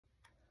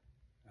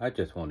I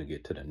just want to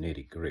get to the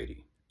nitty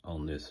gritty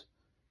on this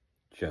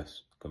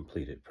just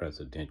completed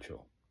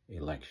presidential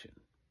election.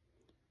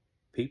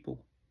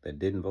 People that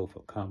didn't vote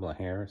for Kamala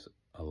Harris,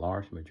 a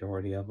large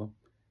majority of them,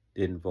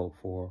 didn't vote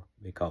for her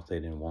because they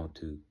didn't want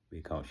to,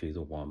 because she's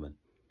a woman,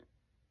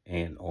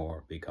 and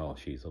or because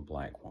she's a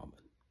black woman.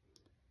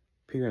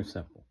 Pure and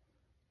simple.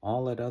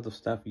 All that other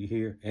stuff you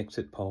hear,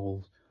 exit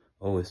polls,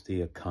 oh, it's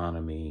the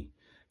economy,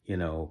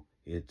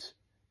 it's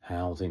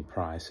housing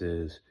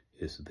prices,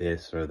 it's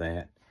this or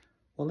that.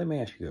 Well, let me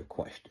ask you a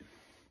question.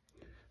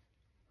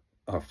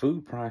 Are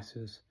food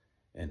prices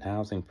and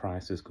housing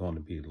prices going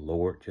to be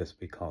lowered just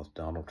because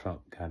Donald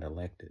Trump got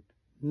elected?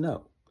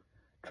 No.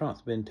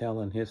 Trump's been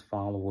telling his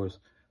followers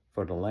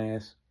for the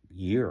last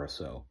year or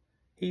so,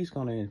 he's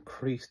going to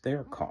increase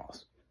their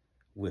costs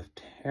with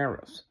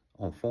tariffs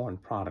on foreign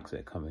products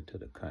that come into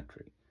the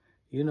country.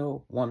 You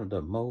know, one of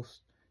the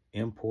most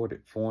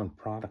imported foreign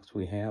products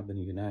we have in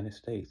the United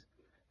States,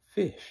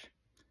 fish.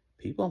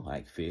 People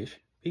like fish.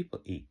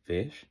 People eat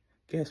fish.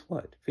 Guess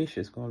what? Fish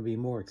is going to be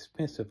more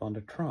expensive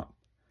under Trump.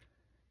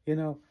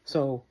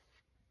 So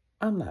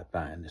I'm not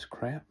buying this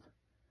crap.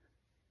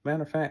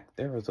 Matter of fact,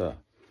 there was a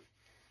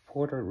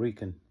Puerto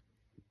Rican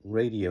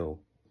radio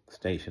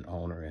station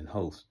owner and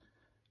host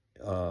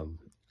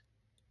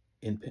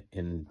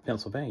in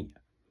Pennsylvania.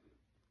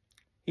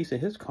 He said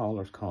his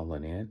callers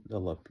calling in, the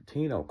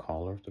Latino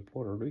callers, the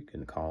Puerto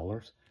Rican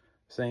callers,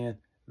 saying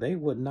they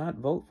would not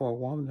vote for a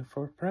woman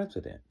for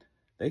president.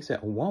 They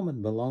said a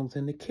woman belongs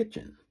in the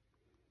kitchen.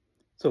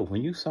 So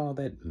when you saw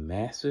that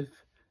massive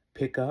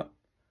pickup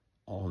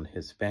on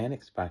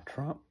Hispanics by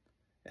Trump,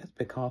 that's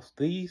because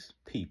these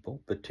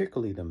people,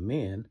 particularly the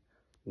men,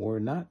 were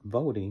not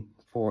voting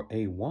for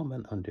a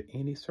woman under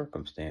any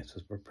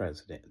circumstances for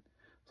president.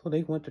 So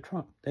they went to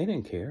Trump. They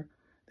didn't care.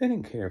 They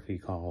didn't care if he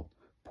called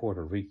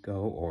Puerto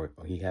Rico or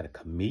he had a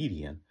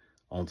comedian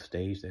on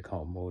stage that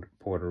called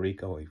Puerto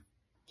Rico a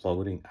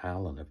floating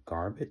island of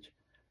garbage.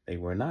 They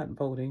were not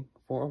voting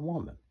for a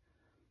woman.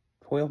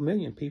 12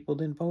 million people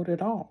didn't vote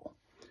at all.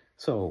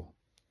 So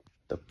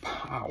the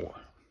power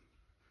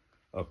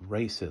of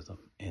racism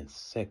and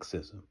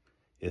sexism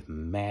is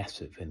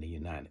massive in the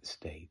United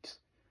States.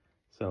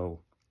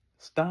 So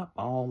stop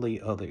all the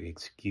other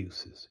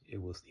excuses.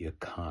 It was the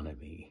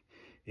economy.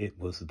 It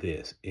was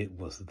this. It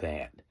was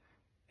that.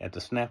 At the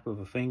snap of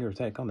a finger, is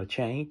that going to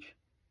change?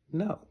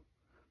 No.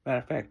 Matter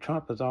of fact,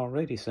 Trump is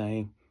already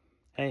saying,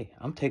 hey,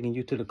 I'm taking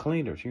you to the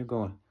cleaners. You're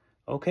going,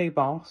 okay,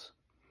 boss.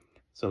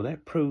 So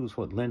that proves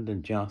what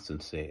Lyndon Johnson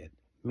said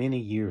many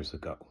years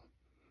ago.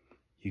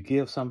 You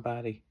give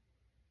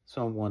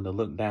someone to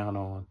look down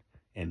on,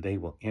 and they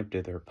will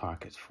empty their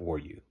pockets for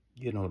you.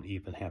 You don't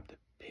even have to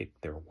pick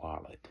their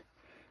wallet.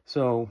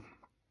 So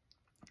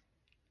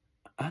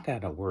I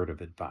got a word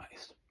of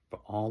advice for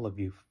all of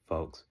you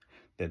folks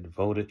that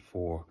voted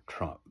for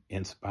Trump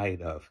in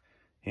spite of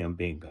him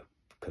being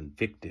a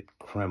convicted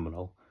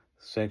criminal,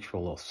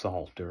 sexual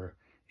assaulter,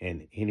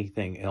 and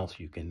anything else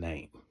you can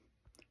name.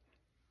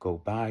 Go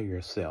buy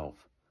yourself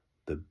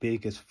the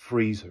biggest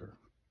freezer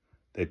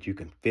that you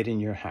can fit in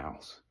your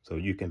house so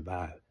you can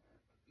buy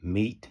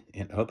meat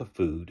and other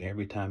food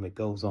every time it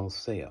goes on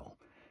sale.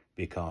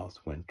 Because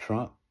when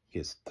Trump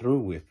gets through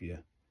with you,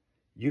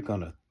 you're going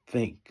to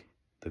think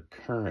the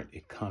current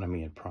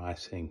economy and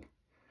pricing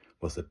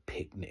was a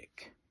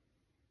picnic.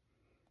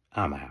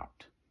 I'm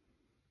out.